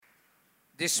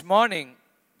This morning,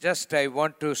 just I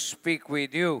want to speak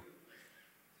with you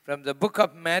from the book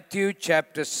of Matthew,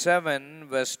 chapter 7,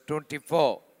 verse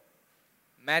 24.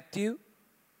 Matthew,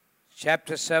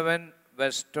 chapter 7,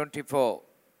 verse 24.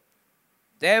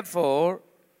 Therefore,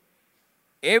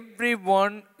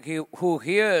 everyone who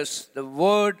hears the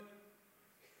word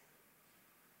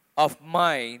of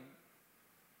mine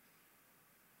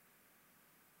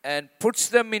and puts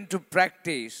them into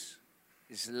practice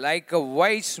is like a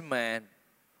wise man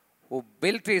who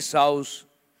built his house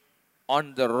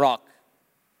on the rock.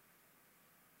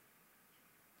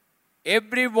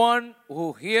 Everyone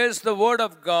who hears the word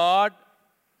of God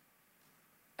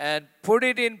and put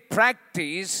it in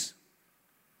practice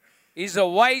is a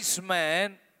wise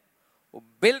man who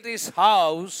built his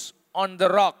house on the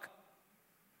rock.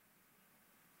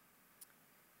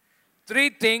 Three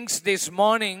things this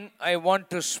morning I want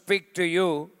to speak to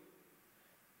you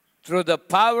through the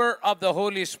power of the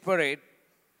Holy Spirit.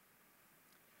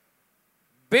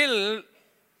 Build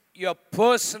your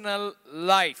personal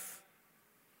life.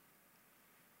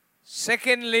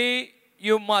 Secondly,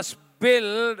 you must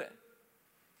build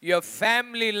your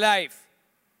family life.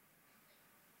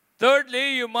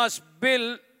 Thirdly, you must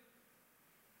build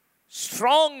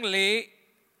strongly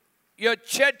your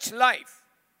church life.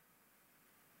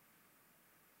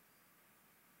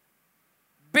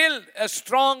 Build a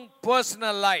strong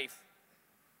personal life.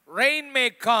 Rain may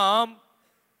come,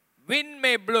 wind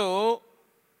may blow,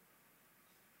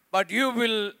 but you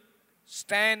will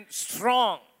stand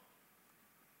strong.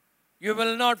 You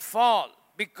will not fall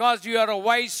because you are a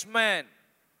wise man.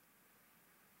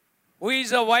 Who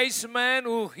is a wise man?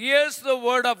 Who hears the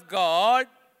word of God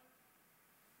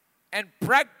and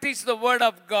practice the word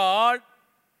of God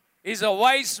is a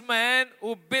wise man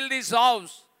who built his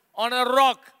house on a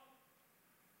rock.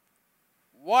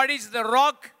 What is the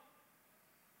rock?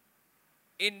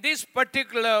 In this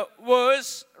particular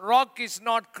verse, rock is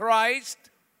not Christ.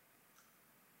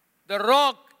 The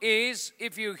rock is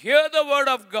if you hear the word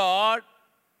of God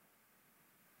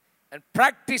and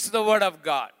practice the word of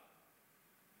God.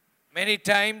 Many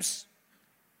times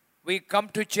we come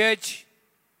to church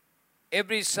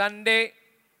every Sunday,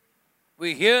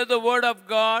 we hear the word of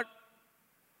God,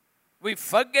 we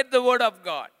forget the word of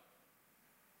God.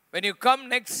 When you come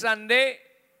next Sunday,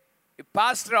 the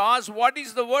pastor asks, what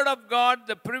is the word of God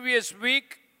the previous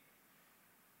week?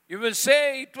 You will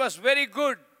say, it was very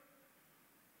good.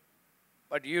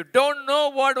 But you don't know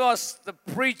what was the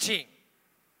preaching.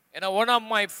 One of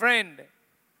my friend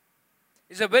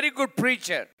is a very good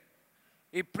preacher.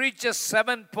 He preaches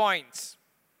 7 points.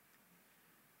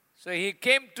 So he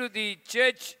came to the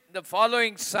church the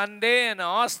following Sunday and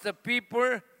asked the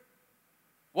people,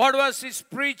 what was his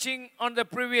preaching on the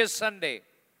previous Sunday?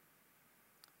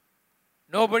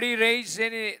 Nobody raised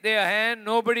their hand.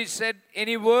 Nobody said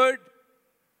any word.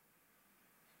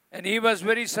 And he was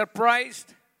very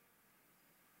surprised.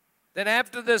 Then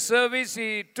after the service,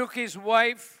 he took his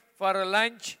wife for a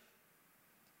lunch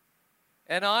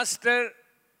and asked her,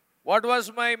 what was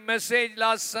my message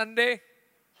last Sunday?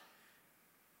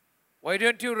 Why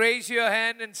don't you raise your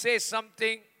hand and say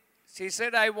something? She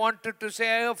said, I wanted to say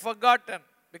I have forgotten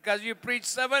because you preached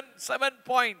seven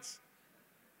points.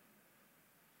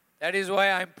 That is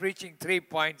why I'm preaching 3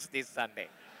 points this Sunday.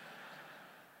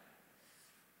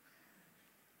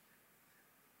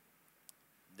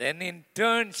 Then in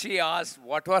turn she asked,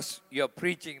 what was your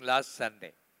preaching last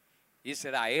Sunday? He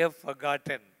said, I have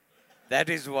forgotten.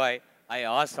 That is why I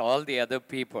asked all the other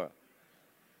people.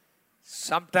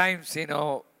 Sometimes,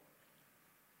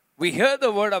 we hear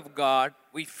the word of God,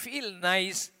 we feel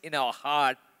nice in our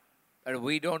heart, but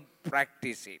we don't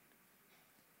practice it.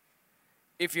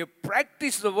 If you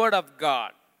practice the word of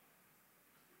God,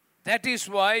 that is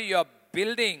why you're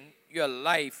building your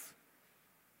life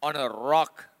on a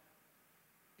rock.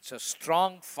 It's a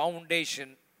strong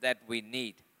foundation that we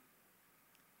need.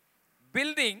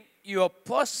 Building your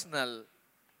personal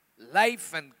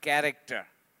life and character.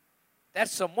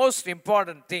 That's the most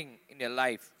important thing in your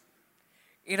life.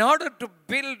 In order to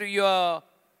build your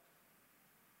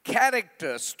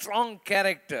character, strong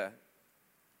character,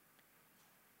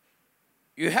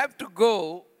 you have to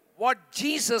go what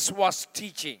Jesus was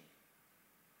teaching.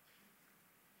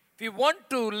 If you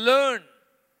want to learn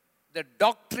the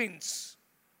doctrines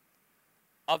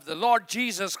of the Lord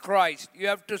Jesus Christ, you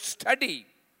have to study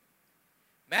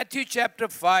Matthew chapter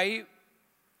 5,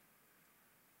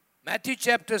 Matthew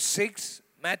chapter 6,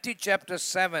 Matthew chapter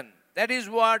 7. That is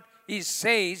what he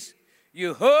says.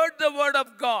 You heard the word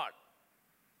of God.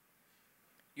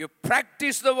 You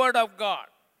practice the word of God.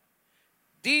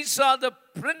 These are the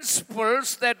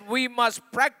principles that we must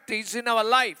practice in our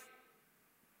life.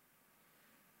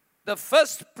 The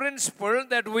first principle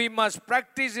that we must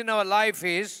practice in our life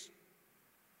is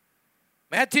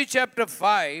Matthew chapter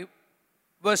 5,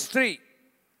 verse 3.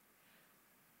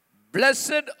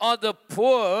 Blessed are the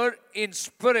poor in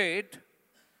spirit,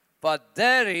 for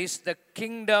there is the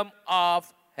kingdom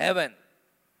of heaven.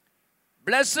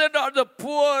 Blessed are the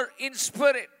poor in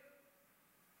spirit.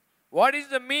 What is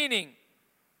the meaning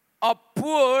of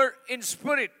poor in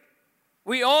spirit?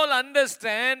 We all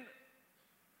understand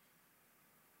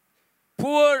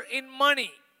poor in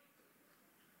money.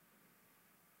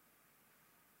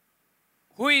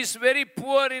 Who is very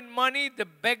poor in money? The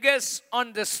beggars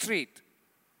on the street.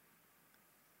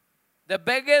 The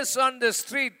beggars on the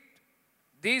street,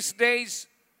 these days,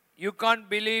 you can't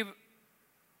believe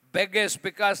beggars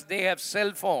because they have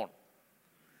cell phone.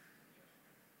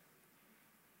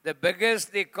 The beggars,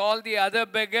 they call the other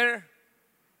beggar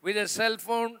with a cell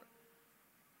phone.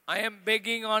 I am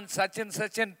begging on such and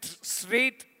such a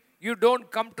street. You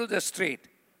don't come to the street.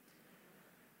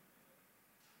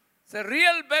 The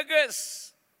real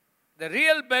beggars, the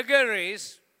real beggar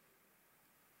is,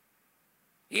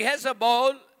 he has a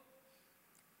bowl.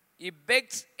 He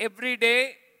begs every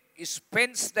day. He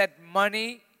spends that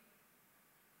money.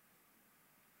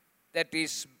 That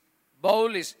his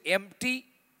bowl is empty.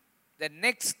 The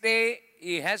next day,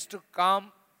 he has to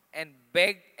come and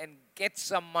beg and get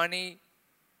some money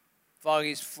for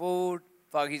his food,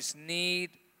 for his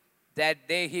need. That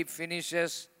day he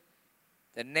finishes.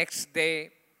 The next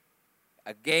day,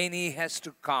 again he has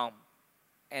to come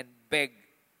and beg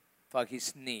for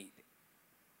his need.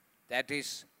 That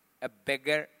is a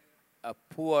beggar, a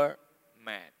poor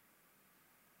man.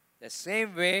 The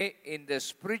same way in the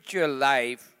spiritual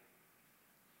life,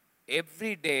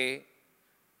 every day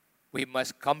we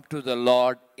must come to the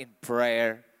Lord in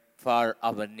prayer for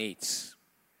our needs.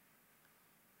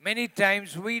 Many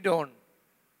times we don't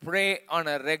pray on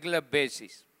a regular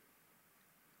basis.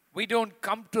 We don't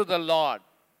come to the Lord.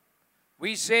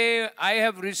 We say, I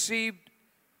have received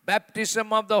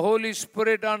baptism of the Holy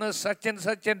Spirit on a such and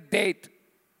such a date.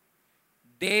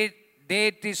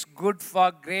 Date is good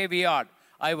for graveyard.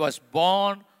 I was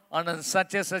born on a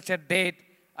such a date.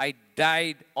 I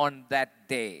died on that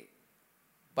day.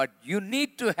 But you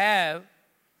need to have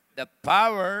the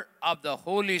power of the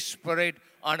Holy Spirit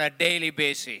on a daily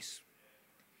basis.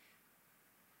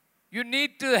 You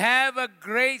need to have a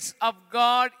grace of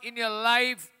God in your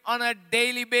life on a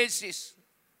daily basis.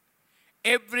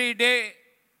 Every day,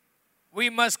 we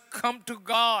must come to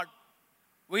God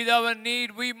with our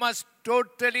need. We must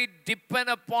totally depend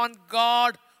upon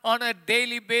God on a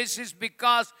daily basis,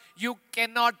 because you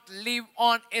cannot live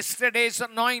on yesterday's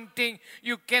anointing.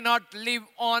 You cannot live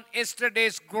on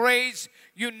yesterday's grace.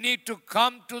 You need to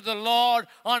come to the Lord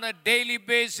on a daily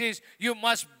basis. You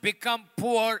must become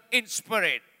poor in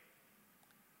spirit.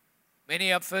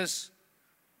 Many of us,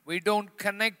 we don't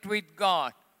connect with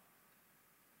God.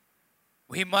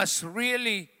 We must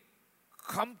really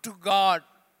come to God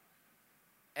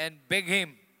and beg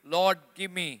Him, Lord,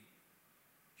 give me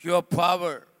your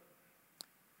power.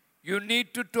 You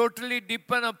need to totally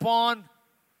depend upon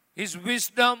His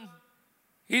wisdom,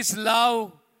 His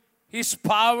love, His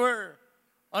power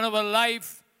on our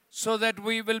life, so that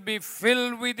we will be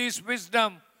filled with His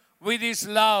wisdom, with His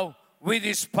love, with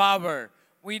His power.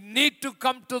 We need to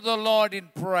come to the Lord in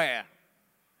prayer.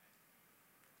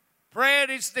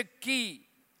 Prayer is the key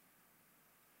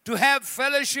to have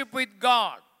fellowship with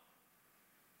God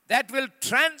that will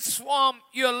transform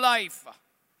your life.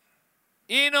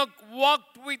 Enoch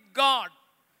walked with God.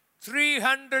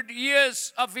 300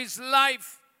 years of his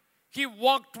life, he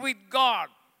walked with God.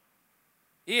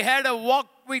 He had a walk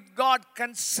with God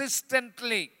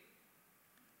consistently.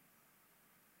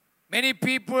 Many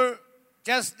people,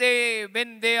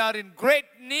 when they are in great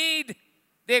need,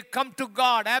 they come to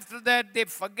God. After that, they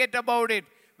forget about it.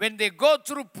 When they go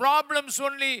through problems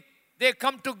only, they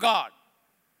come to God.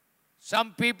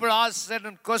 Some people ask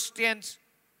certain questions.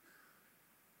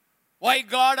 Why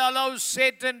God allows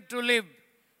Satan to live?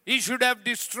 He should have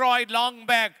destroyed long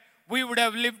back. We would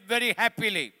have lived very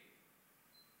happily.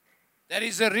 There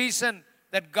is a reason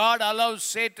that God allows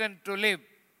Satan to live.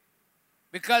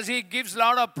 Because he gives a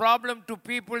lot of problem to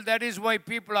people. That is why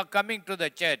people are coming to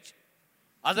the church.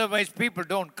 Otherwise, people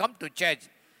don't come to church.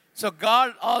 So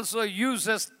God also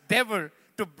uses devil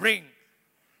to bring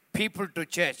people to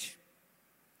church.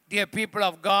 Dear people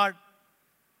of God,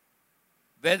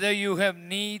 whether you have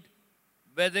need,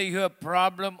 whether you have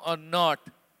problem or not,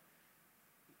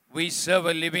 we serve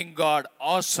a living God,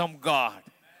 awesome God,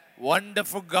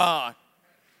 wonderful God.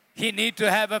 He needs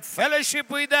to have a fellowship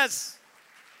with us.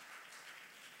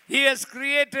 He has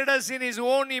created us in His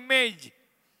own image.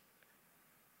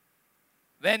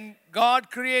 When God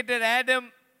created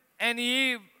Adam and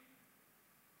Eve,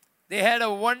 they had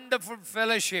a wonderful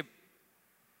fellowship,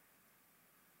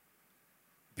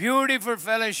 beautiful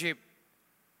fellowship.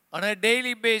 On a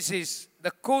daily basis,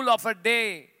 the cool of a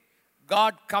day,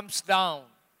 God comes down.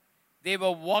 They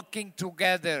were walking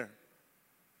together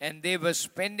and they were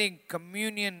spending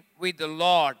communion with the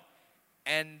Lord,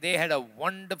 and they had a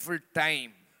wonderful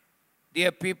time.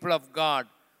 Dear people of God,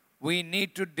 we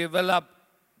need to develop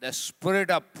the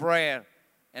spirit of prayer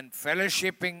and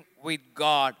fellowshipping with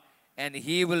God, and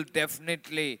He will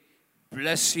definitely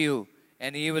bless you,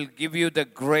 and He will give you the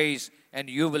grace, and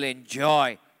you will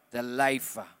enjoy the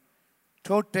life.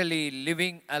 Totally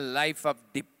living a life of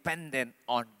dependent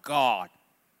on God.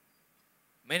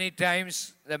 Many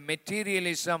times the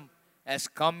materialism has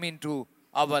come into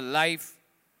our life.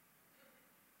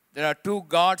 There are two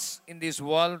gods in this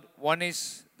world. One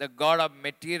is the God of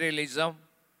materialism,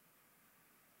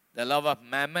 the love of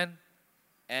mammon,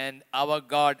 and our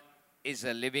God is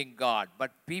a living God.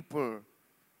 But people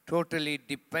totally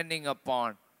depending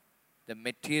upon the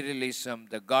materialism,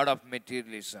 the God of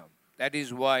materialism. That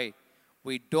is why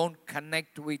we don't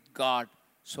connect with God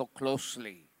so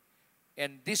closely.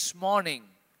 And this morning,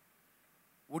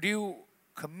 would you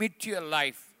commit your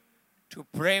life to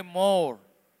pray more,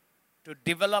 to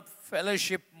develop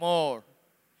fellowship more,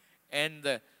 and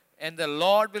the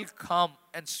Lord will come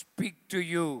and speak to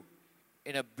you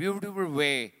in a beautiful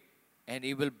way, and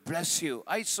He will bless you.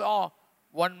 I saw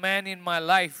one man in my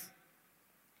life.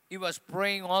 He was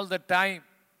praying all the time.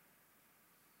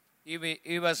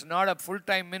 He was not a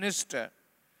full-time minister,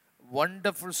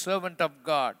 wonderful servant of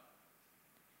God.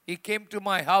 He came to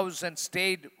my house and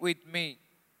stayed with me.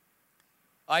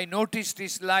 I noticed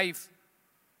his life.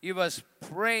 He was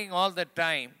praying all the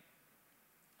time.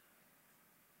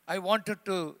 I wanted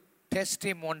to test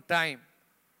him one time,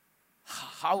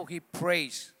 how he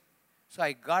prays. So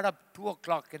I got up 2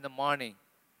 o'clock in the morning,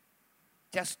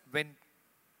 just went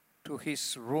to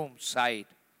his room side.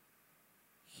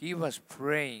 He was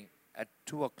praying at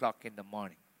 2 o'clock in the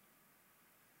morning.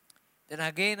 Then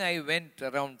again I went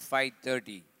around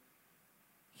 5:30.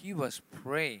 He was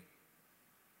praying.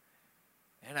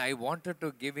 And I wanted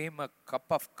to give him a cup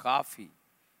of coffee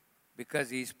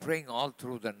because he's praying all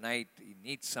through the night. He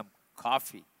needs some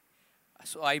coffee.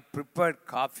 So I prepared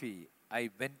coffee.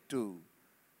 I went to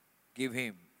give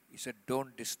him. He said,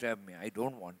 "Don't disturb me. I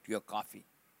don't want your coffee."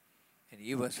 And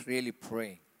he was really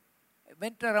praying. I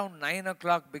went around 9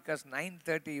 o'clock because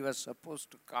 9:30 he was supposed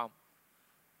to come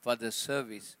for the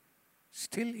service.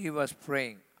 Still he was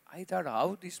praying. I thought,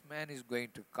 how this man is going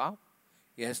to come?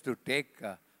 He has to take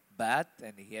a bath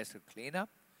and he has to clean up.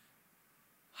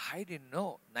 I didn't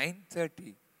know.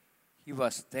 9:30 he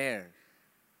was there,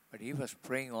 but he was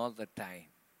praying all the time.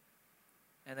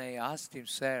 And I asked him,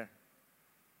 "Sir,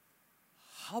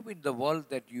 how in the world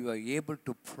that you are able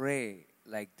to pray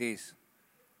like this?"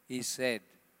 He said,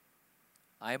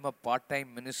 "I am a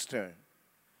part-time minister,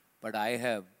 but I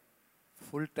have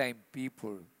full-time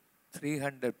people,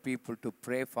 300 people to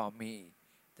pray for me,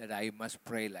 that I must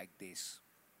pray like this."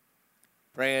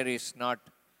 Prayer is not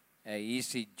an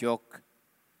easy joke.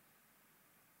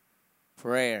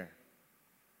 Prayer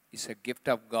is a gift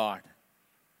of God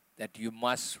that you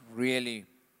must really,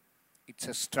 it's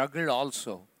a struggle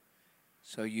also.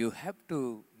 So you have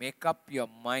to make up your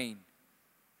mind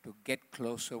to get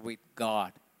closer with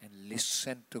God and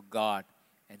listen to God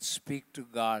and speak to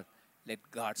God.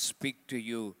 Let God speak to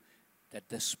you, that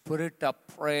the spirit of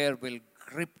prayer will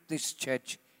grip this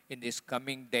church in these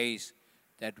coming days,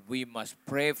 that we must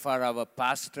pray for our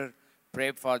pastor,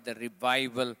 pray for the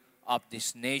revival of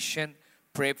this nation,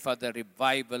 pray for the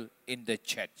revival in the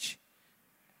church.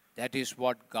 That is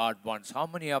what God wants. How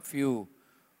many of you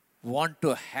want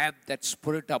to have that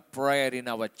spirit of prayer in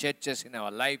our churches, in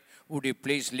our life? Would you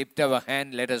please lift our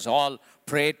hand? Let us all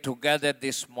pray together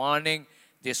this morning,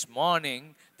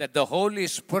 that the Holy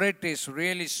Spirit is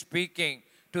really speaking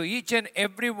to each and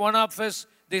every one of us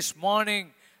this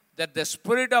morning, that the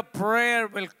spirit of prayer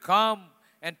will come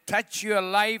and touch your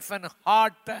life and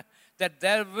heart, that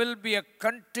there will be a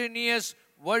continuous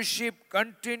worship,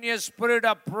 continuous spirit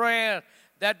of prayer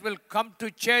that will come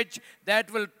to church, that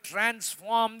will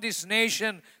transform this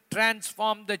nation,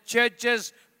 transform the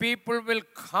churches. People will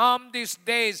come these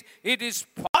days. It is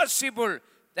possible.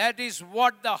 That is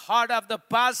what the heart of the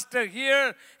pastor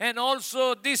here, and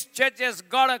also this church has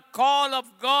got a call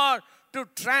of God to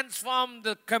transform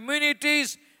the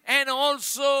communities and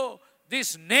also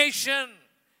this nation.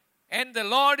 And the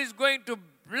Lord is going to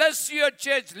bless your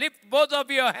church. Lift both of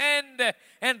your hands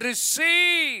and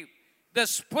receive the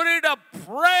spirit of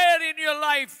prayer in your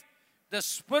life. The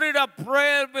spirit of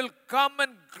prayer will come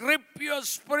and grip your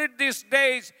spirit these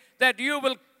days, that you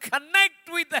will connect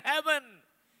with heaven.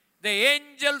 The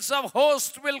angels of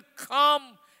hosts will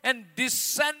come and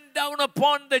descend down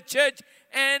upon the church,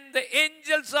 and the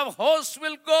angels of hosts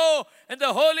will go, and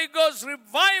the Holy Ghost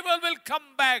revival will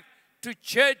come back to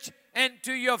church and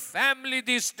to your family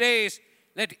these days.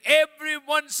 Let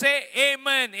everyone say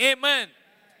amen, amen.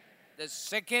 The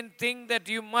second thing that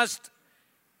you must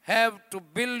have to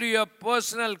build your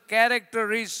personal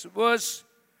character is verse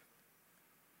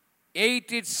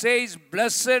 8. It says,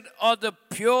 blessed are the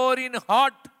pure in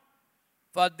heart,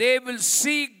 for they will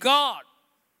see God.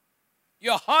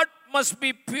 Your heart must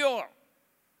be pure.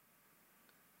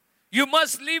 You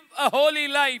must live a holy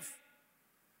life.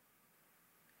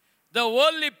 The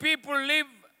worldly people live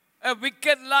a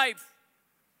wicked life.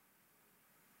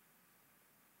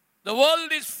 The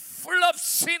world is full of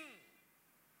sin.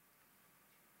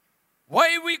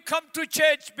 Why we come to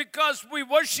church? Because we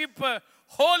worship a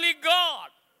holy God.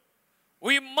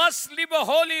 We must live a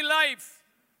holy life.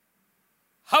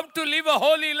 How to live a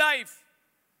holy life?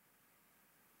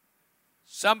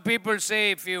 Some people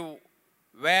say if you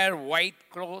wear white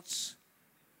clothes,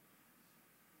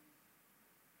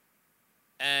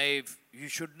 if you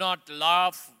should not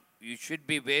laugh, you should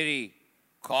be very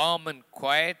calm and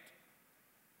quiet.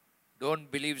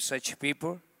 Don't believe such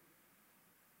people.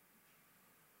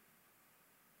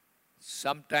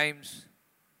 Sometimes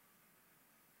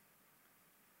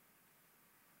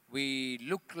we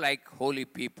look like holy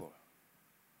people.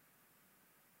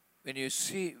 When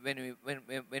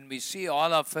we see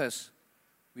all of us,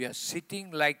 we are sitting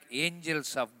like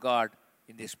angels of God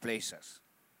in these places.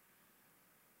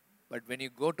 But when you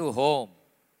go to home,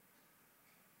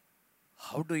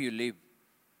 how do you live?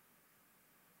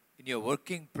 In your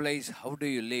working place, how do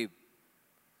you live?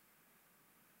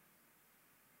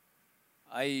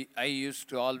 I used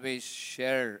to always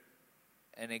share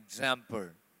an example.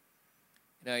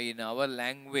 In our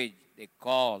language, they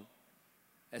call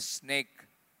a snake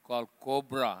called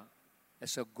cobra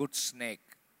as a good snake.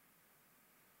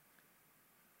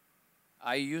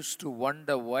 I used to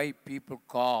wonder why people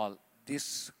call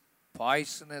this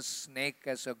poisonous snake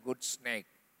as a good snake.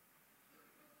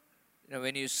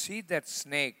 When you see that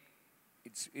snake,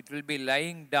 it will be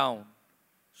lying down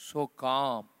so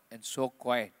calm and so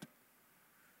quiet.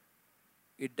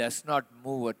 It does not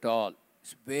move at all.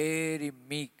 It's very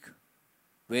meek,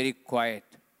 very quiet.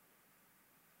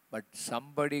 But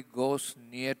somebody goes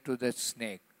near to the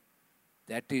snake.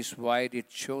 That is why it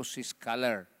shows his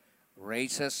color,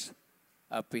 raises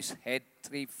up his head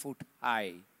 3 foot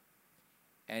high,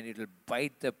 and it will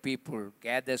bite the people,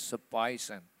 gathers the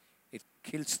poison. It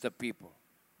kills the people.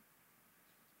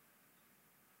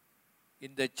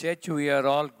 In the church, we are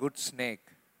all good snake,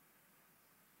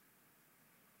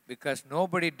 because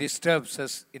nobody disturbs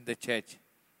us in the church.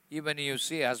 Even you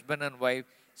see husband and wife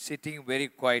sitting very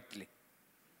quietly.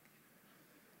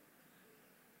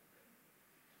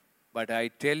 But I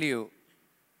tell you,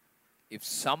 if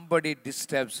somebody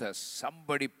disturbs us,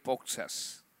 somebody pokes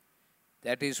us,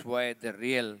 that is why the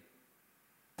real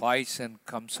poison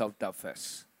comes out of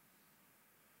us.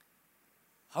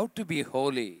 How to be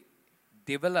holy?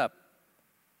 Develop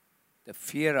the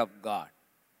fear of God.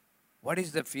 What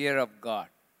is the fear of God?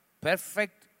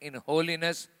 Perfect in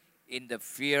holiness in the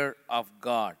fear of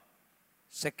God.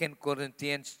 2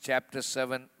 Corinthians chapter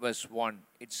 7 verse 1,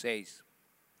 it says,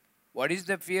 what is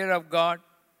the fear of God?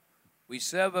 We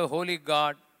serve a holy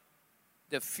God.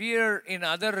 The fear in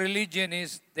other religion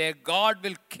is their God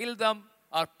will kill them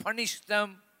or punish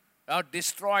them or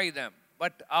destroy them.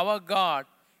 But our God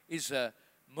is a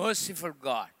merciful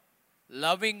God,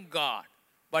 loving God,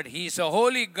 but He is a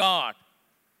holy God.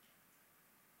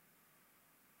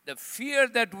 The fear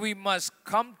that we must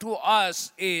come to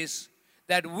us is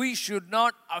that we should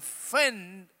not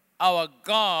offend our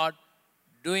God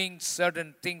doing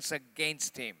certain things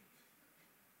against Him.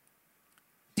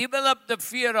 Develop the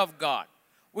fear of God.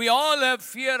 We all have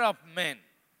fear of men.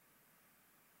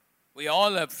 We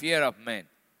all have fear of men.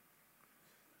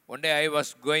 One day I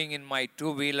was going in my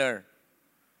two-wheeler.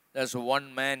 There's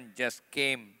one man just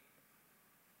came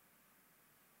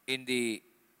in the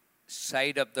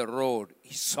side of the road.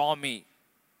 He saw me.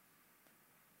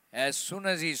 As soon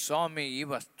as he saw me, he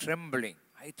was trembling.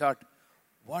 I thought,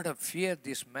 what a fear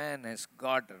this man has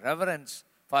got, reverence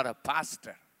for a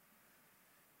pastor.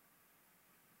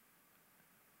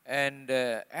 And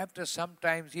after some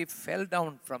time, he fell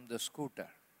down from the scooter.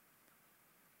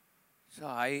 So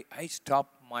I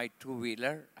stopped my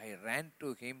two-wheeler. I ran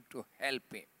to him to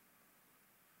help him.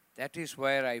 That is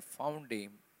where I found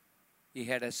him. He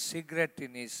had a cigarette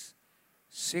in his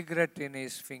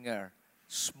finger,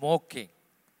 smoking.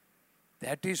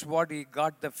 That is what he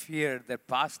got the fear that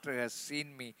pastor has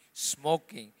seen me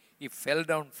smoking. He fell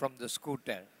down from the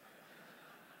scooter.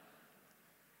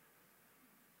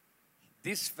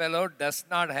 This fellow does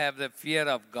not have the fear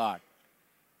of God.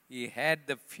 He had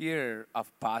the fear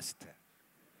of pastor.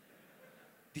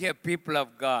 Dear people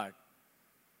of God,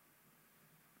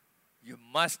 you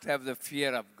must have the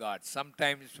fear of God.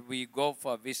 Sometimes we go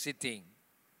for visiting.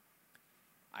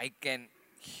 I can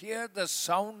hear the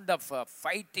sound of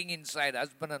fighting inside,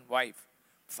 husband and wife,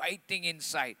 fighting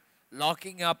inside,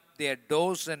 locking up their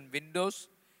doors and windows,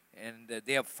 and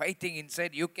they are fighting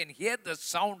inside. You can hear the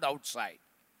sound outside.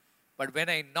 But when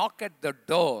I knock at the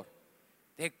door,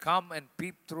 they come and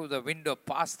peep through the window.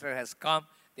 Pastor has come.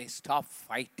 They stop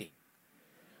fighting.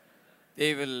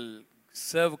 They will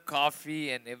serve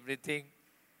coffee and everything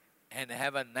and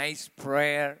have a nice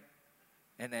prayer.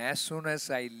 And as soon as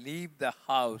I leave the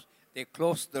house, they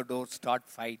close the door, start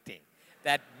fighting.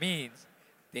 That means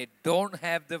they don't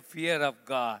have the fear of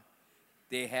God.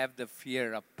 They have the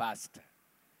fear of pastor.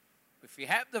 If you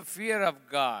have the fear of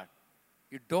God,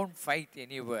 you don't fight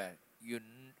anywhere. You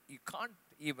can't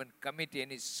even commit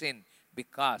any sin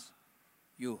because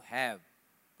you have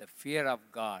the fear of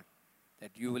God,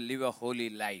 that you will live a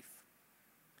holy life.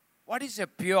 What is a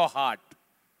pure heart?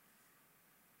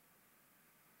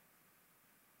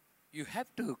 You have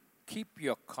to keep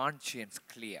your conscience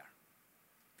clear.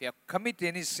 If you have committed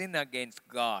any sin against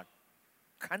God,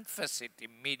 confess it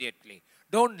immediately.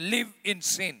 Don't live in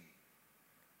sin.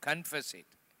 Confess it.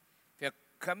 If you have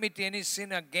committed any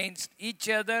sin against each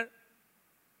other,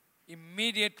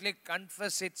 immediately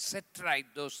confess it, set right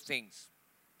those things.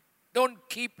 Don't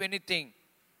keep anything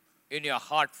in your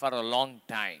heart for a long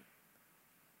time.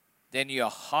 Then your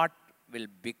heart will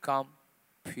become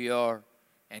pure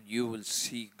and you will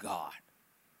see God.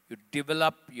 You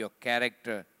develop your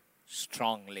character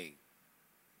strongly.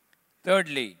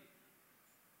 Thirdly,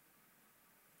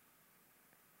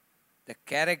 the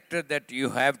character that you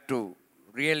have to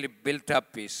really build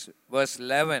up is verse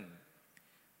 11.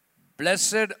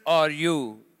 Blessed are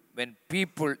you when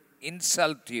people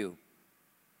insult you,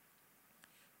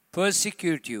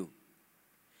 persecute you,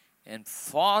 and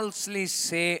falsely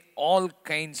say all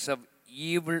kinds of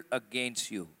evil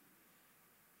against you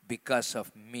because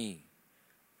of me.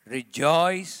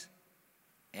 Rejoice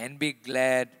and be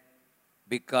glad,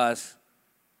 because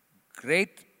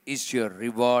great is your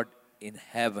reward in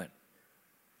heaven.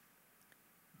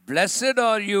 Blessed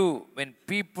are you when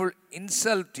people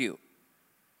insult you,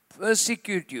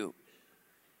 persecute you,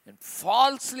 and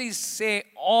falsely say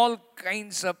all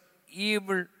kinds of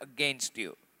evil against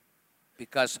you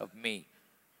because of me.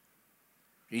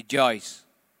 Rejoice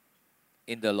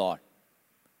in the Lord,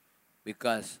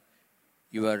 because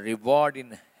your reward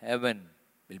in heaven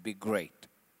will be great.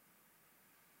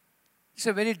 It's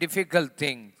a very difficult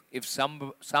thing if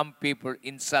some people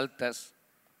insult us,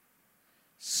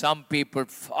 some people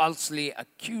falsely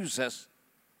accuse us,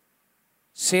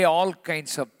 say all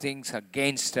kinds of things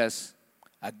against us,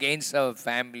 against our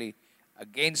family,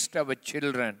 against our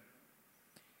children.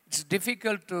 It's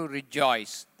difficult to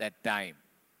rejoice that time.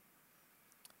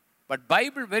 But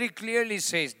Bible very clearly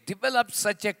says, develop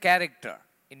such a character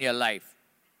in your life.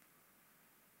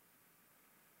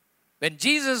 When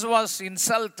Jesus was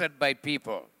insulted by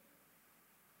people,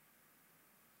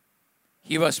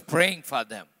 he was praying for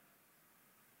them.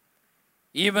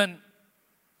 Even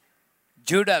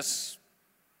Judas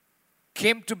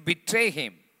came to betray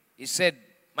him. He said,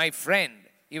 my friend,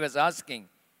 he was asking,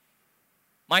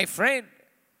 my friend,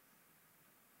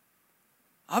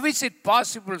 how is it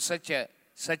possible such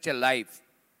a life?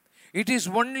 It is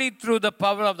only through the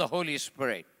power of the Holy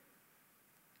Spirit.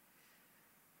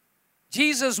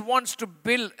 Jesus wants to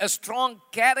build a strong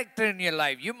character in your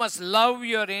life. You must love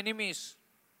your enemies.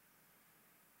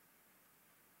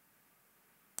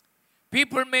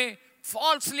 People may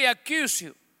falsely accuse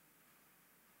you.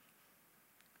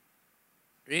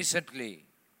 Recently,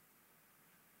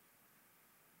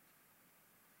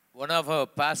 one of our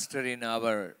pastors in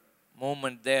our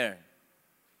movement there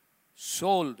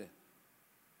sold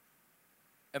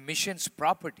a missions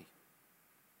property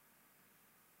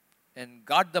and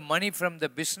got the money from the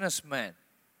businessman.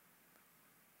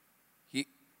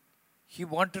 He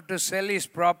wanted to sell his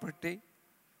property,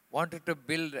 wanted to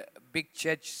build a big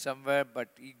church somewhere, but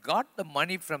he got the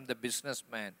money from the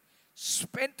businessman,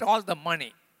 spent all the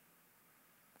money.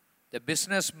 The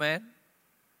businessman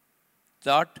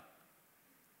thought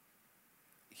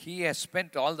he has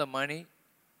spent all the money.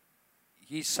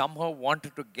 He somehow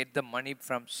wanted to get the money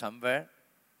from somewhere.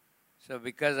 So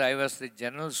because I was the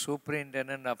general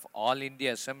superintendent of all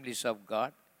India Assemblies of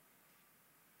God,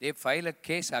 They file a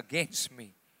case against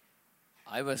me.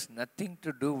 I was nothing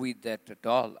to do with that at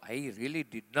all. I really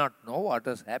did not know what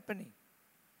was happening.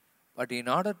 But in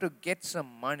order to get some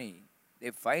money,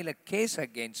 they file a case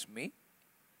against me,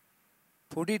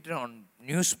 put it on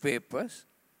newspapers,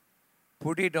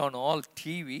 put it on all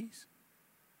TVs,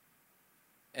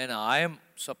 and I am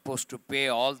supposed to pay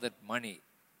all that money.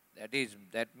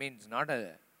 That means not a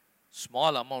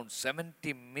small amount,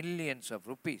 70 millions of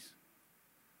rupees.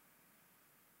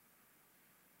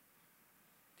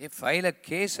 They file a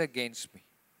case against me.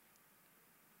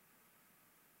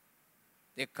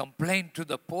 They complained to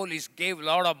the police, gave a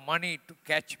lot of money to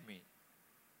catch me.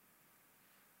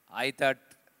 I thought,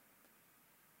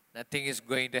 nothing is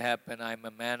going to happen. I'm a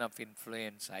man of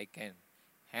influence. I can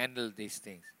handle these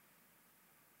things.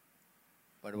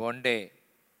 But one day,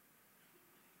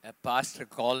 a pastor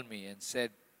called me and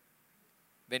said,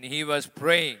 when he was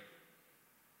praying,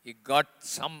 he got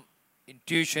some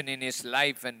intuition in his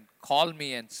life and called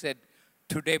me and said,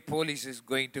 today police is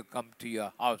going to come to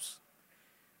your house.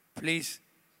 Please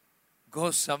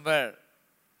go somewhere.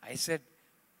 I said,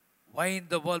 why in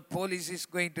the world police is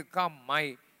going to come?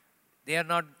 I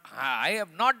have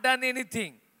not done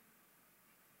anything.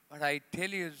 But I tell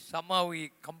you, somehow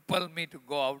he compelled me to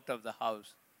go out of the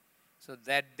house. So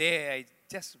that day I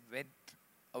just went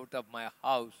out of my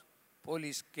house.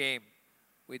 Police came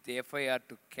with the FIR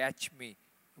to catch me,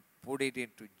 to put it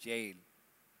into jail.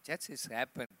 Just this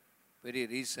happened very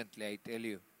recently, I tell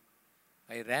you.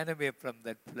 I ran away from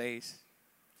that place.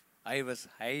 I was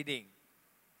hiding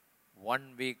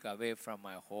 1 week away from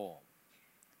my home.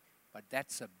 But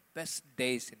that's the best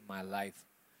days in my life.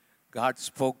 God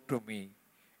spoke to me.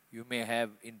 You may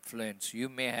have influence. You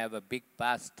may have a big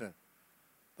pastor.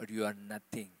 But you are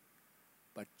nothing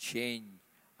but change.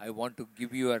 I want to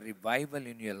give you a revival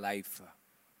in your life.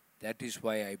 That is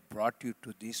why I brought you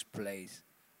to this place.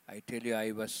 I tell you,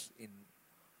 I was in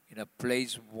a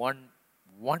place one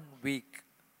week.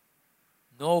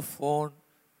 No phone,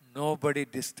 nobody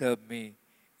disturbed me.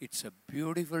 It's a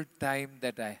beautiful time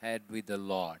that I had with the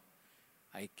Lord.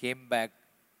 I came back.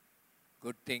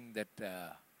 Good thing that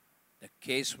the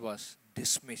case was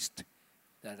dismissed,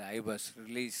 that I was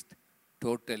released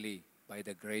totally by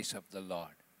the grace of the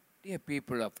Lord. Dear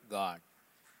people of God,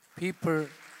 people,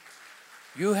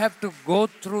 you have to go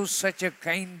through such a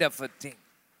kind of a thing.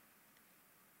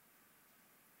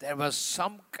 There was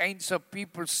some kinds of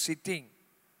people sitting,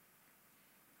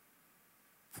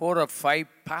 4 or 5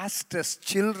 pastors'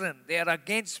 children, they are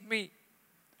against me.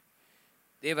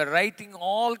 They were writing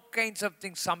all kinds of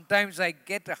things. Sometimes I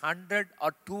get 100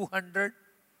 or 200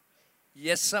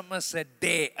 SMS a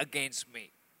day against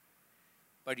me.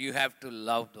 But you have to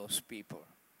love those people.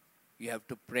 You have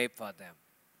to pray for them.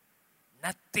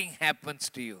 Nothing happens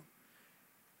to you.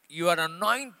 Your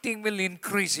anointing will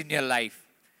increase in your life.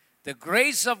 The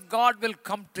grace of God will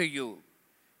come to you.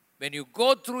 When you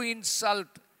go through insult,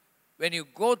 when you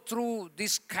go through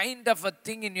this kind of a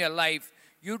thing in your life,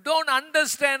 you don't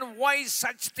understand why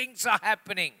such things are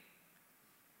happening.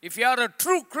 If you are a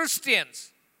true Christian,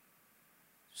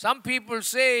 some people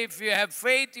say if you have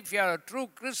faith, if you are a true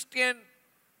Christian,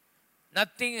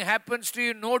 nothing happens to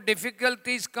you, no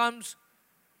difficulties comes,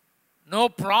 no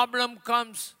problem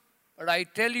comes. But I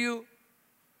tell you,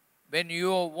 when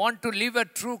you want to live a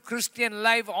true Christian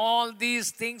life, all these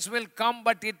things will come,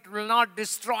 but it will not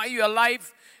destroy your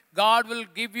life. God will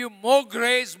give you more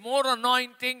grace, more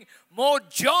anointing, more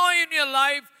joy in your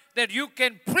life that you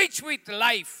can preach with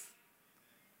life.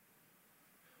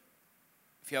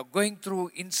 If you are going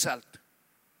through insult,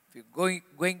 if you're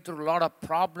going through a lot of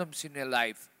problems in your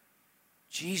life,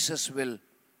 Jesus will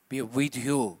be with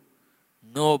you.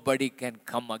 Nobody can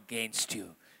come against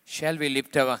you. Shall we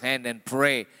lift our hand and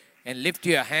pray? And lift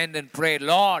your hand and pray,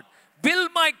 Lord, build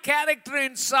my character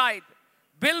inside.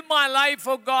 Build my life,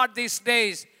 oh God, these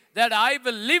days, that I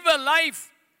will live a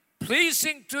life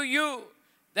pleasing to you,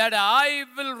 that I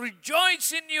will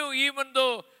rejoice in you even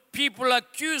though people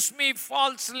accuse me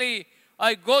falsely.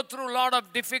 I go through a lot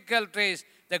of difficulties.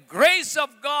 The grace of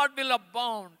God will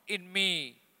abound in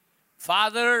me.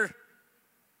 Father,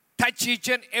 touch each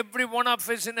and every one of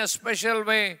us in a special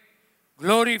way.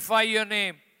 Glorify your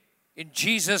name. In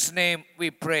Jesus' name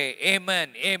we pray. Amen.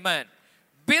 Amen.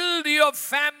 Build your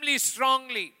family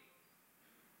strongly.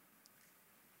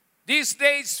 These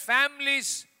days,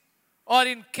 families are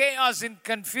in chaos, in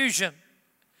confusion.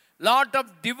 Lot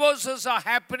of divorces are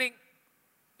happening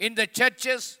in the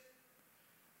churches.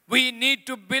 We need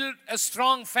to build a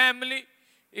strong family.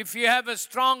 If you have a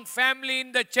strong family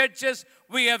in the churches,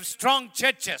 we have strong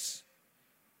churches.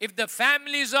 If the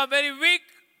families are very weak,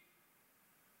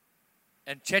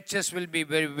 and churches will be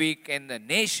very weak, and the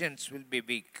nations will be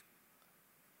weak.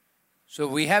 So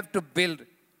we have to build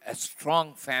a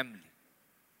strong family.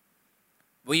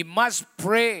 We must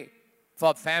pray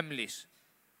for families.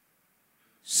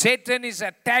 Satan is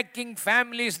attacking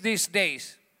families these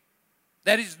days.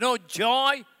 There is no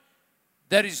joy.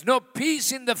 There is no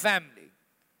peace in the family.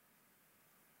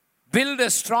 Build a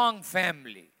strong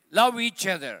family. Love each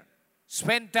other.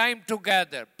 Spend time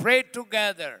together. Pray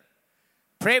together.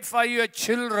 Pray for your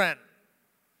children.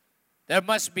 There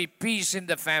must be peace in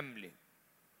the family.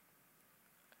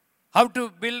 How to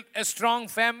build a strong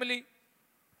family?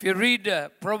 If you read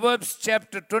Proverbs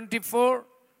chapter 24,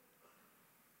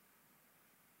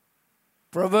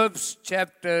 Proverbs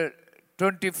chapter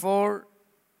 24,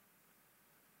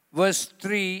 verse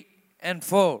 3 and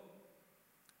 4.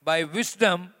 By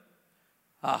wisdom,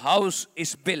 a house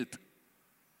is built,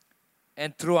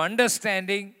 and through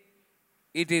understanding,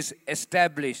 it is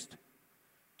established.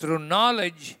 Through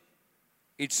knowledge,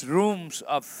 its rooms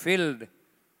are filled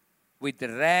with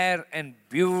rare and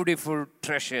beautiful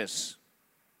treasures.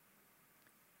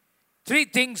 Three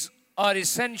things are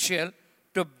essential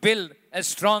to build a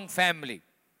strong family.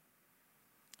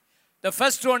 The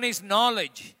first one is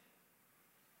knowledge.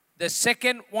 The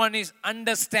second one is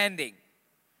understanding.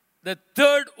 The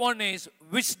third one is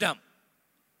wisdom.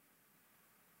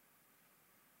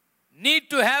 Need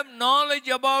to have knowledge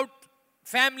about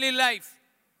family life.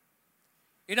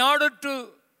 In order to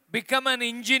become an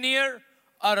engineer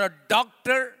or a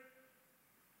doctor,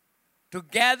 to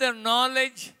gather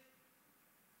knowledge,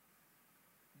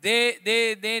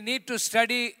 they need to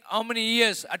study how many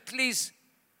years? At least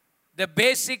the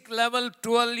basic level,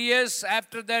 12 years.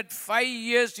 After that, 5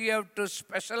 years you have to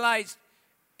specialize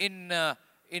in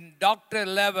doctor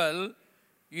level.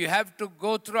 You have to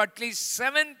go through at least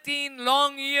 17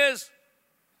 long years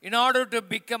in order to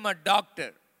become a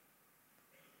doctor.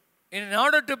 In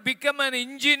order to become an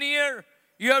engineer,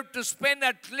 you have to spend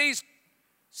at least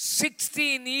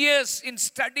 16 years in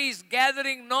studies,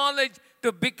 gathering knowledge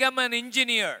to become an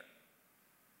engineer.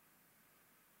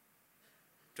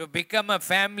 To become a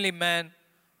family man,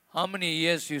 how many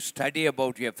years you study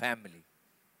about your family?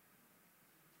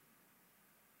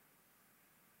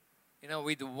 You know,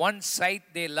 with one side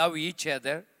they love each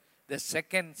other, the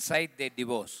second side they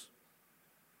divorce.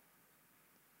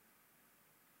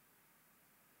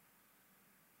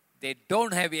 They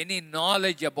don't have any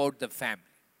knowledge about the family.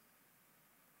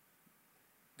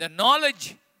 The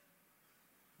knowledge,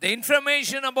 the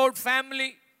information about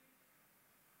family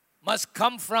must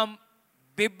come from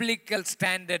biblical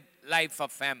standard life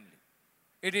of family.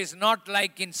 It is not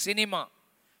like in cinema.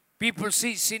 People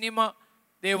see cinema,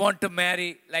 they want to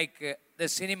marry like the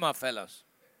cinema fellows.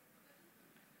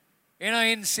 You know,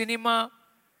 in cinema,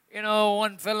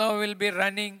 one fellow will be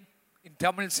running in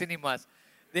Tamil cinemas.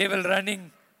 They will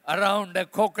running around a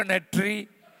coconut tree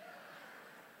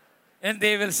and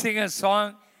they will sing a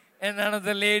song, and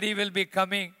another lady will be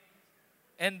coming,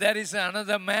 and there is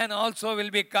another man also will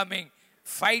be coming.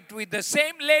 Fight with the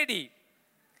same lady.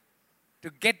 To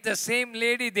get the same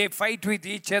lady, they fight with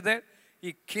each other.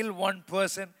 He kill one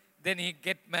person, then he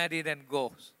get married and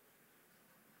goes.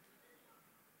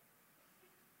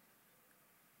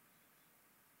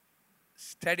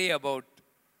 Study about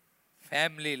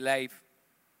family life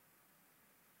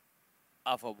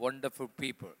of a wonderful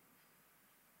people.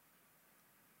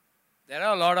 There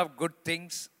are a lot of good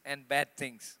things and bad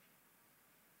things.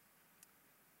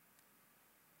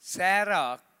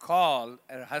 Sarah called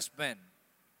her husband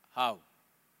how?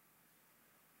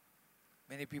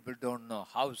 Many people don't know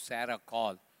how Sarah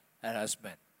called her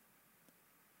husband.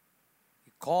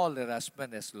 He called her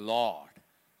husband as Lord.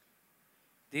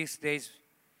 These days,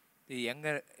 the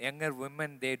younger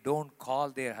women, they don't call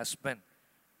their husband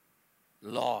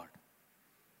Lord.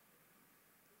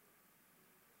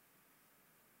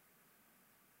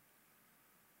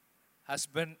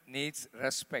 Husband needs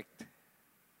respect.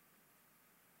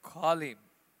 Call him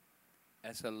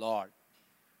as a Lord.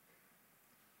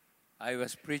 I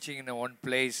was preaching in one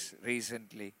place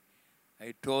recently.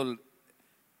 I told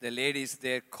the ladies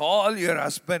there, call your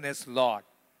husband as Lord.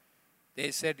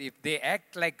 They said, if they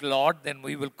act like Lord, then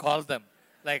we will call them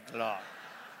like Lord.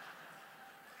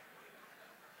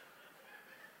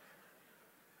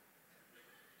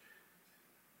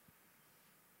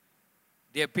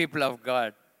 Dear people of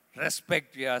God,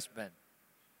 respect your husband.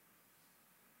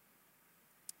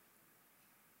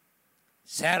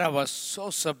 Sarah was so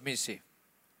submissive,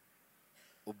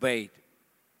 obeyed,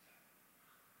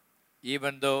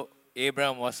 even though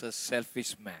Abraham was a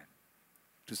selfish man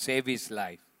to save his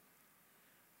life.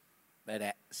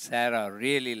 But Sarah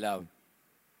really loved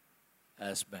her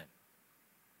husband.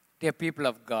 Dear people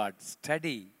of God,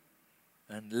 study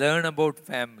and learn about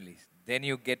families. Then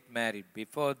you get married.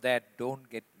 Before that, don't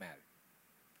get married.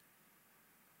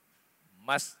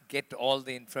 Must get all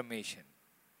the information.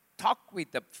 Talk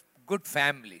with the good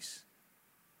families.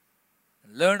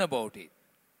 Learn about it.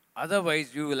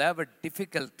 Otherwise, you will have a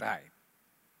difficult time.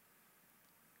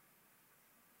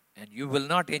 And you will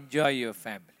not enjoy your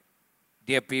family.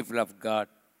 Dear people of God.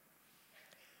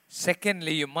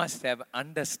 Secondly, you must have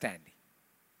understanding.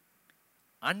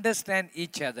 Understand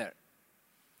each other.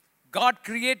 God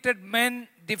created men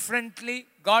differently.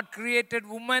 God created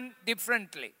women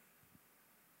differently.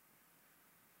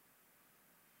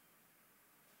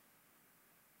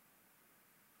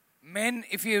 Men,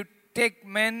 if you take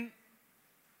men,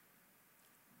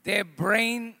 their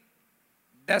brain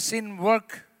doesn't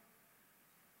work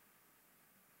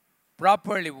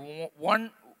properly.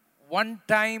 One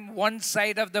time, one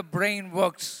side of the brain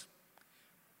works.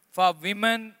 For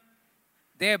women,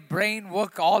 their brain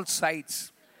works all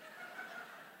sides.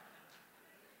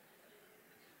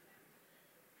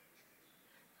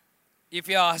 If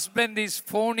your husband is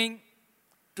phoning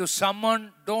to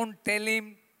someone, don't tell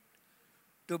him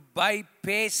to buy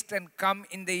paste and come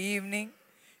in the evening.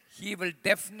 He will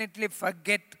definitely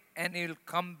forget and he will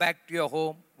come back to your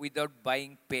home without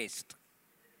buying paste.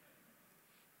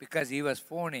 Because he was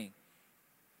phoning.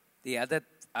 The other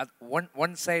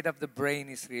one side of the brain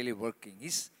is really working.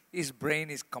 His brain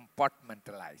is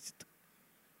compartmentalized.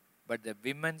 But the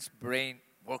women's brain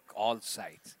works all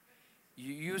sides.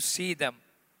 You see them.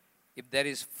 If there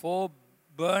is 4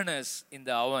 burners in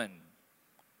the oven,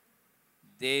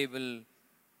 they will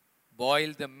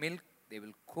boil the milk, they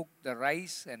will cook the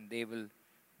rice, and they will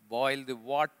boil the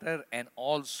water and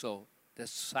also the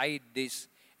side dish,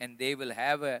 and they will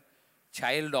have a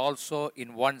child also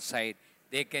in one side.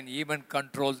 They can even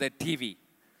control the TV.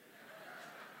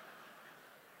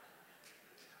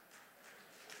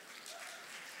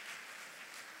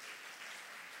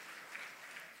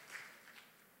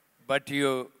 But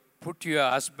you put your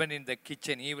husband in the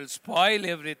kitchen, he will spoil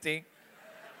everything.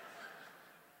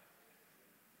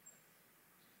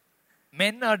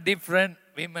 Men are different,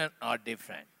 women are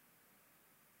different.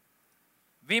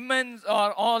 Women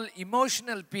are all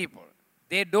emotional people.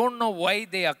 They don't know why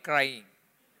they are crying.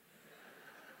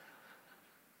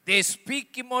 They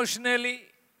speak emotionally,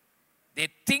 they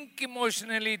think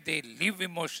emotionally, they live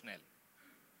emotionally.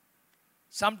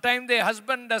 Sometimes the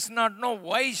husband does not know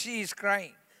why she is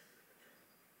crying.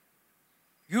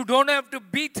 You don't have to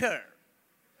beat her.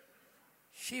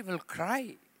 She will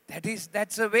cry.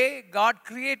 That's the way God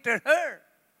created her.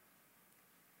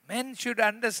 Men should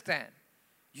understand.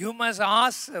 You must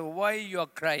ask her why you are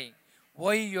crying,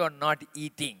 why you are not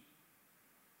eating,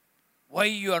 why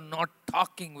you are not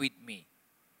talking with me.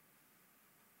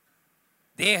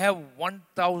 They have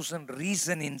 1,000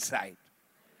 reasons inside.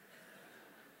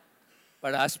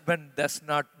 But husband does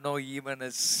not know even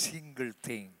a single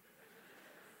thing.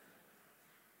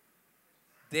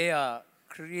 They are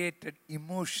created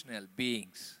emotional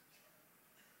beings.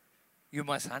 You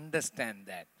must understand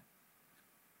that.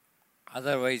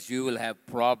 Otherwise, you will have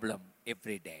problem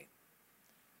every day.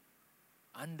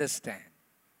 Understand.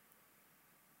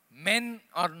 Men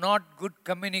are not good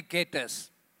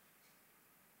communicators.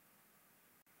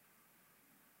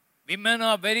 Women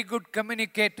are very good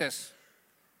communicators.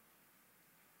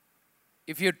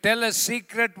 If you tell a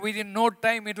secret, within no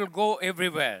time it will go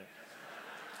everywhere.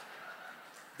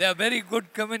 They are very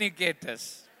good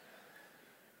communicators.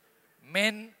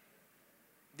 Men,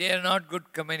 they are not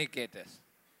good communicators.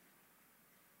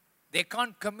 They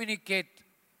can't communicate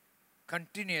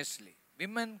continuously.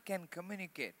 Women can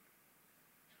communicate.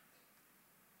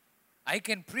 I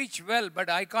can preach well, but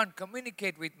I can't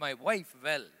communicate with my wife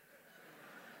well.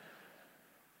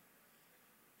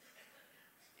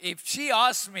 If she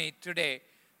asks me today,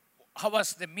 how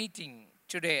was the meeting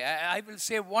today? I will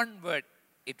say one word,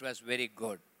 it was very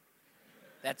good.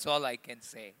 That's all I can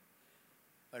say.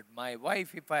 But my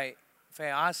wife, if I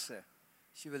ask her,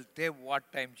 she will tell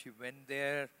what time she went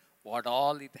there, what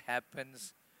all it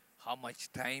happens, how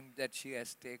much time that she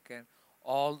has taken.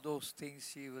 All those things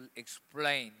she will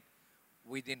explain.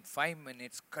 Within 5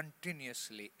 minutes,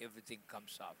 continuously, everything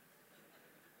comes up.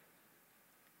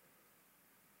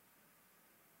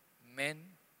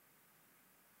 Men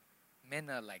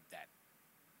are like that.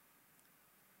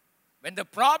 When the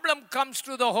problem comes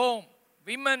to the home,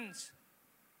 women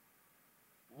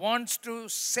wants to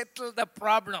settle the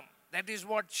problem. That is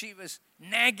what she was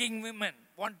nagging women,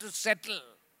 want to settle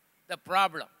the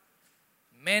problem.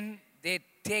 Men, they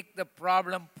take the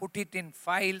problem, put it in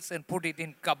files and put it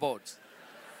in cupboards.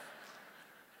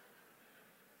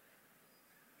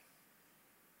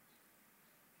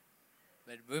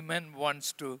 But women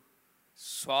wants to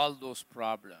solve those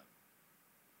problems.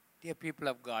 Dear people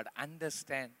of God,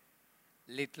 understand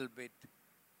little bit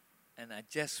and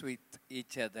adjust with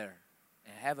each other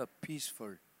and have a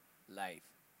peaceful life.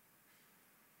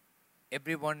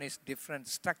 Everyone is different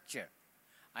structure.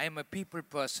 I am a people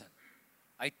person.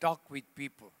 I talk with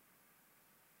people.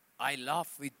 I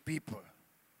laugh with people.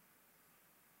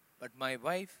 But my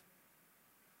wife,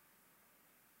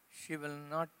 she will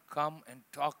not come and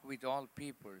talk with all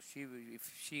people.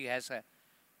 If she has a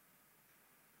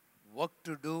work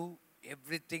to do,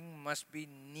 everything must be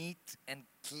neat and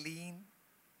clean.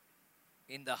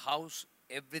 In the house,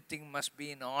 everything must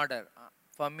be in order.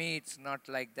 For me, it's not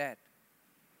like that.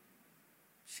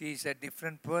 She is a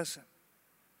different person.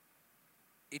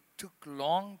 It took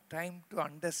long time to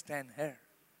understand her.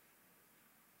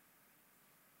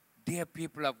 Dear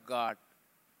people of God,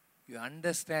 you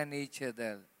understand each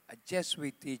other, adjust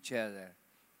with each other,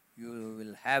 you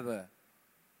will have a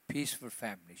peaceful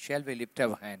family. Shall we lift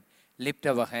our hand? Lift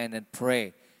our hand and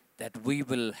pray that we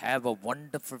will have a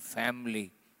wonderful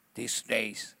family these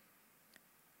days.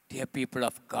 Dear people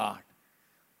of God,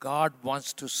 God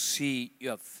wants to see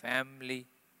your family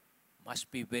must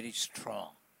be very strong.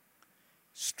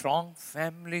 Strong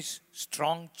families,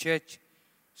 strong church,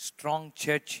 strong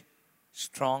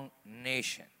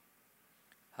nation.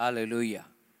 Hallelujah.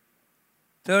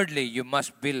 Thirdly, you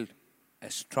must build a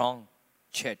strong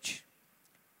church.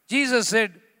 Jesus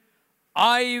said,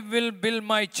 I will build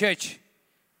my church.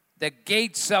 The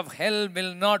gates of hell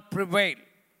will not prevail.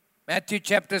 Matthew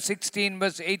chapter 16,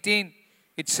 verse 18,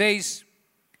 it says,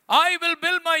 I will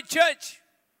build my church.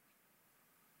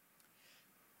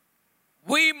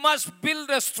 We must build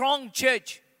a strong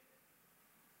church.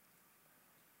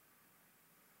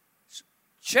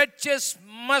 Churches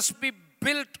must be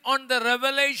built on the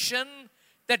revelation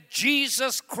that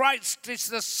Jesus Christ is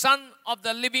the Son of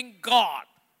the living God.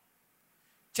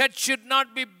 Church should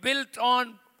not be built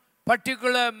on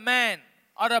particular man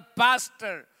or a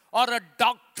pastor or a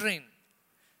doctrine.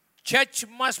 Church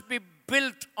must be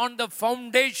built on the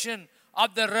foundation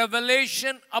of the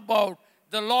revelation about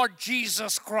the Lord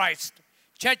Jesus Christ.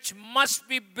 Church must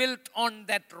be built on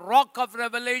that rock of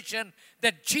revelation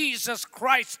that Jesus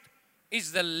Christ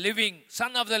is the living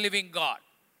Son of the living God.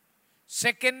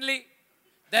 Secondly,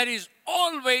 there is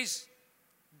always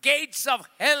gates of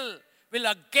hell will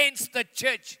against the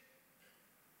church.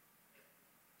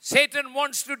 Satan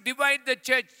wants to divide the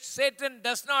church. Satan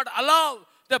does not allow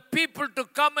the people to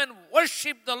come and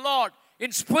worship the Lord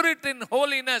in spirit and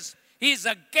holiness. He is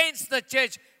against the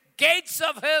church. Gates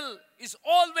of hell is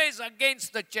always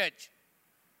against the church.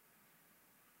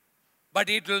 But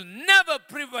it will never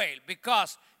prevail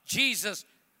because Jesus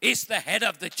is the head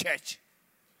of the church.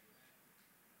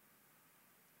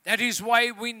 That is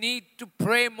why we need to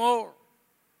pray more.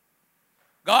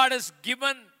 God has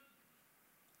given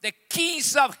the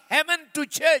keys of heaven to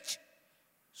church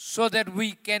so that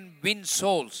we can win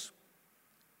souls.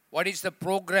 What is the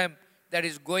program that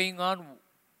is going on?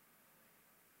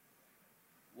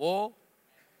 ONMW,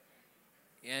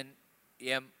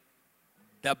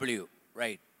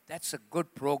 right? That's a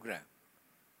good program.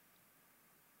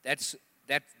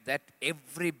 That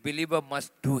every believer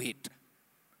must do it.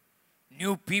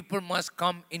 New people must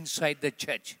come inside the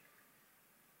church.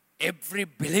 Every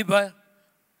believer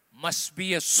must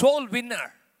be a soul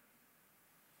winner.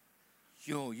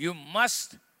 You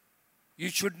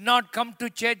should not come to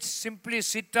church, simply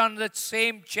sit on the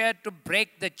same chair to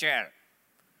break the chair.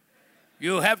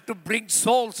 You have to bring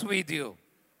souls with you.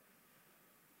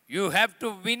 You have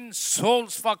to win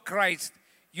souls for Christ.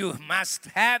 You must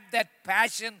have that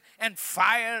passion and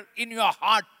fire in your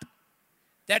heart.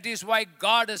 That is why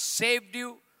God has saved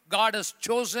you. God has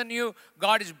chosen you.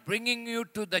 God is bringing you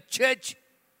to the church,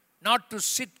 not to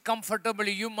sit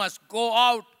comfortably. You must go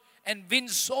out and win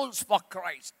souls for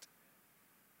Christ.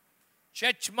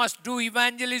 Church must do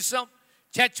evangelism.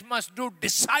 Church must do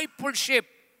discipleship.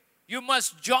 You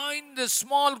must join the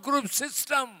small group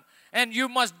system and you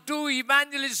must do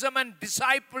evangelism and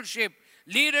discipleship.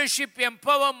 Leadership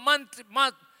empowerment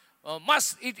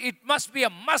must be a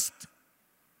must.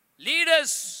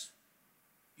 Leaders,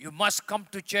 you must come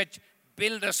to church,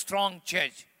 build a strong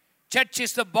church. Church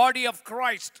is the body of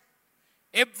Christ.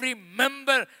 Every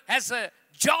member has a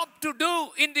job to do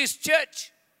in this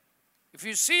church. If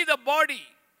you see the body,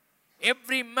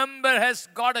 every member has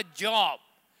got a job.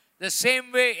 The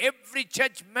same way every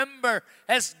church member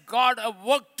has got a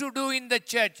work to do in the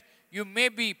church. You may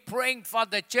be praying for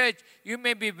the church. You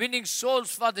may be winning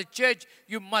souls for the church.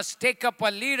 You must take up a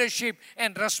leadership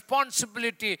and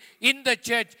responsibility in the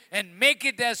church and make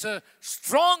it as a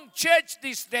strong church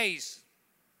these days.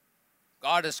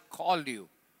 God has called you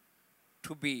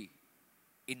to be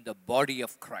in the body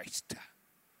of Christ.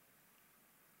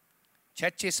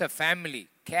 Church is a family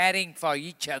caring for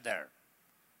each other.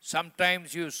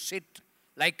 Sometimes you sit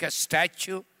like a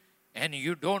statue and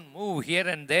you don't move here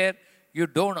and there. You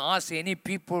don't ask any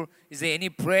people, is there any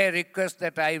prayer request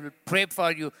that I will pray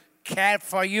for you, care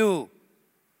for you.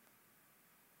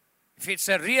 If it's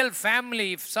a real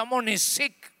family, if someone is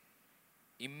sick,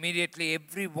 immediately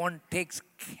everyone takes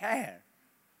care.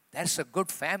 That's a good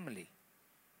family.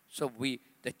 So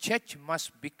the church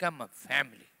must become a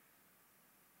family.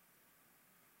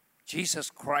 Jesus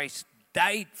Christ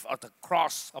died for the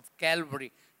cross of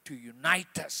Calvary to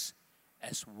unite us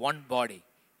as one body.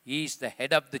 He is the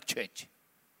head of the church.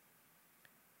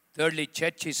 Thirdly,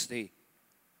 church is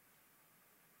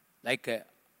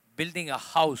building a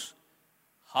house.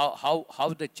 How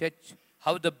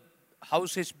the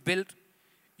house is built.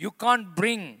 You can't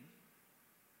bring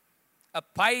a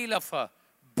pile of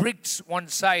bricks one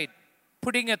side,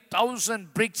 putting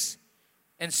 1,000 bricks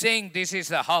and saying this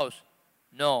is a house.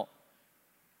 No.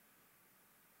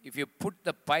 If you put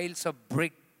the piles of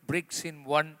bricks in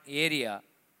one area,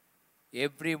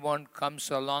 everyone comes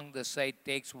along the side,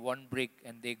 takes one brick,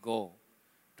 and they go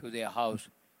to their house.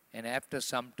 And after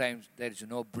some time, there is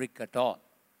no brick at all.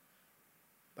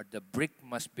 But the brick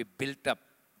must be built up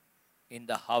in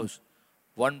the house.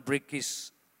 One brick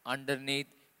is underneath,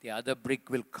 the other brick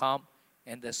will come,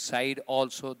 and the side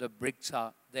also, the bricks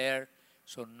are there,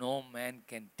 so no man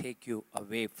can take you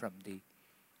away from the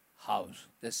house.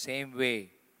 The same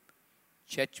way,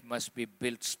 church must be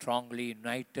built strongly,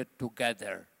 united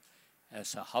together,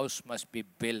 as a house must be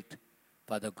built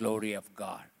for the glory of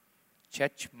God.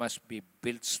 Church must be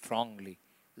built strongly,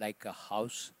 like a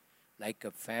house, like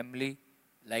a family,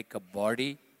 like a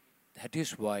body. That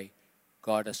is why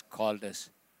God has called us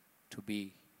to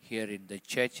be here in the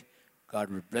church. God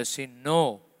will bless you.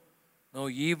 No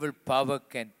evil power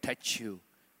can touch you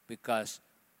because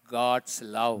God's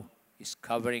love is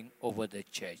covering over the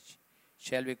church.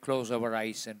 Shall we close our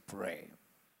eyes and pray?